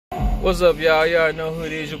What's up, y'all? Y'all already know who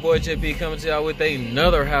it is. Your boy JP coming to y'all with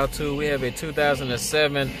another how-to. We have a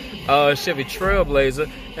 2007 Chevy Trailblazer,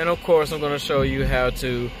 and of course I'm going to show you how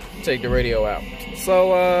to take the radio out.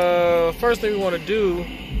 So first thing we want to do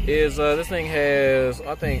is this thing has,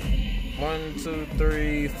 I think, 1, 2,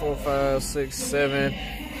 3, 4, 5, 6, 7.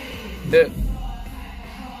 I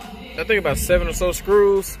think about 7 or so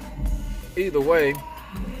screws. Either way,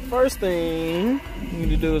 first thing you need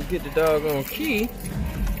to do is get the doggone key.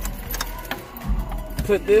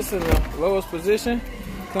 Put this in the lowest position,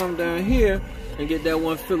 come down here and get that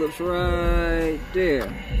one Phillips right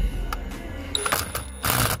there.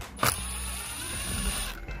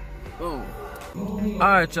 Boom.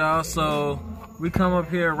 Alright, y'all, so we come up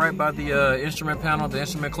here right by the instrument panel, the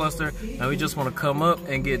instrument cluster, and we just want to come up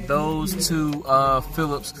and get those two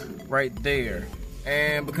Phillips right there.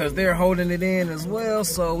 And because they're holding it in as well,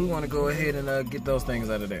 so we want to go ahead and get those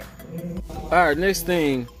things out of there. Alright, next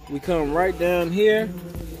thing, we come right down here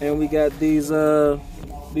and we got these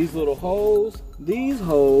little holes. These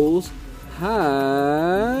holes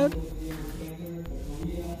hide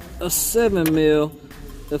a 7mm,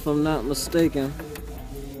 if I'm not mistaken.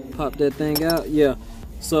 Pop that thing out, yeah.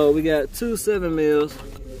 So we got two 7mm.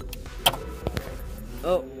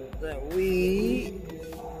 Oh, that we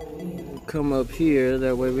come up here,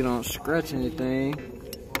 that way we don't scratch anything.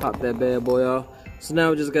 Pop that bad boy off. So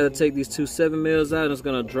now we just got to take these two 7mm out, and it's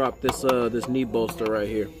gonna drop this this knee bolster right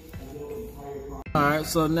here. All right,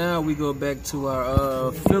 so now we go back to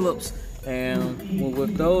our Phillips, and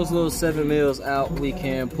with those little 7mm out, we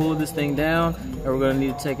can pull this thing down, and we're gonna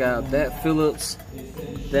need to take out that Phillips,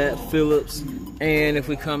 and if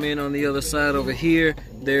we come in on the other side over here,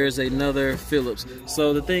 there's another Phillips.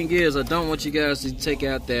 So the thing is, I don't want you guys to take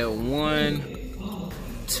out that 1,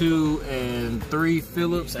 2, and 3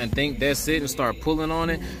 Phillips and think that's it and start pulling on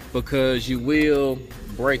it, because you will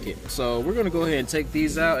break it. So we're gonna go ahead and take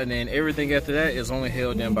these out, and then everything after that is only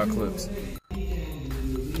held down by clips.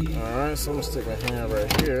 All right, so I'm gonna stick my hand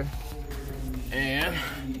right here and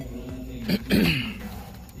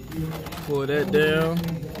pull that down.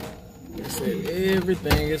 Like I said,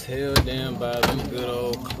 everything is held down by them good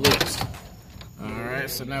old clips. All right,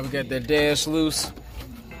 so now we got that dash loose.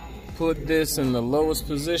 Put this in the lowest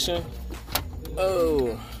position.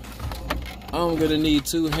 Oh, I'm gonna need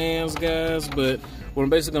 2 hands, guys, but what I'm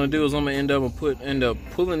basically gonna do is I'm gonna end up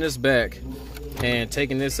pulling this back and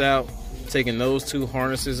taking this out, taking those 2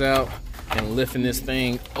 harnesses out, and lifting this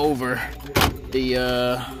thing over the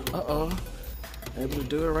able to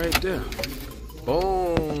do it right there.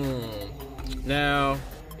 Boom. Now,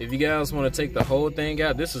 if you guys want to take the whole thing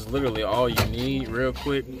out, this is literally all you need real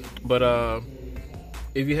quick. But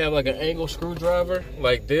if you have like an angle screwdriver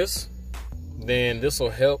like this, then this will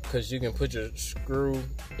help, because you can put your screw,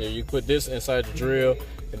 you put this inside the drill,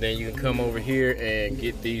 and then you can come over here and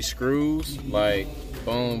get these screws, like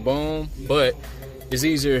boom, boom. But it's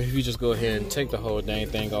easier if you just go ahead and take the whole dang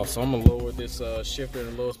thing off. So I'm gonna lower this shifter in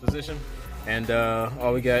the lowest position, and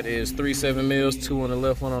all we got is 3 7mm, 2 on the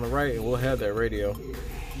left, 1 on the right, and we'll have that radio.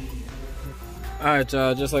 Alright,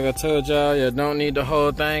 y'all, just like I told y'all, you don't need the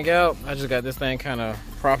whole thing out. I just got this thing kind of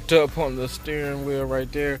propped up on the steering wheel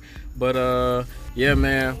right there. But yeah,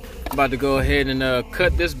 man, I'm about to go ahead and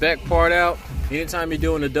cut this back part out. Anytime you're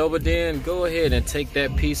doing a double den, go ahead and take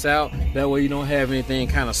that piece out. That way you don't have anything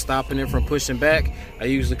kind of stopping it from pushing back. I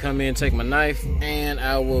usually come in, take my knife, and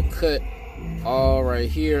I will cut all right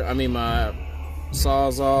here. I mean my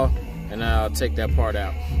sawzall, and I'll take that part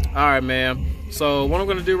out. All right, man. So what I'm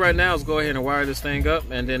gonna do right now is go ahead and wire this thing up,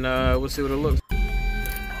 and then we'll see what it looks.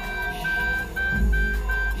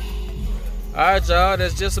 Alright, y'all,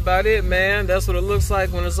 that's just about it, man. That's what it looks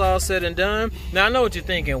like when it's all said and done. Now, I know what you're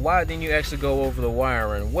thinking. Why didn't you actually go over the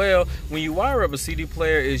wiring? Well, when you wire up a CD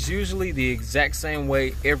player, it's usually the exact same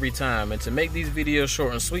way every time. And to make these videos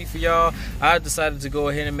short and sweet for y'all, I decided to go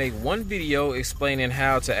ahead and make one video explaining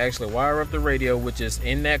how to actually wire up the radio, which is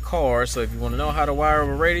in that card. So if you want to know how to wire up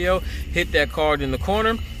a radio, hit that card in the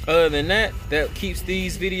corner. Other than that, that keeps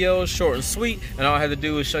these videos short and sweet, and all I have to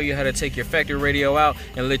do is show you how to take your factory radio out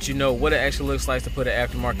and let you know what it actually looks like to put an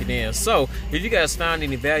aftermarket in. So if you guys found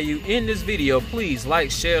any value in this video, please like,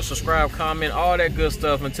 share, subscribe, comment, all that good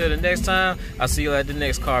stuff. Until the next time, I'll see you at the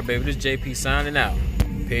next car, baby. This is JP signing out.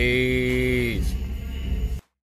 Peace.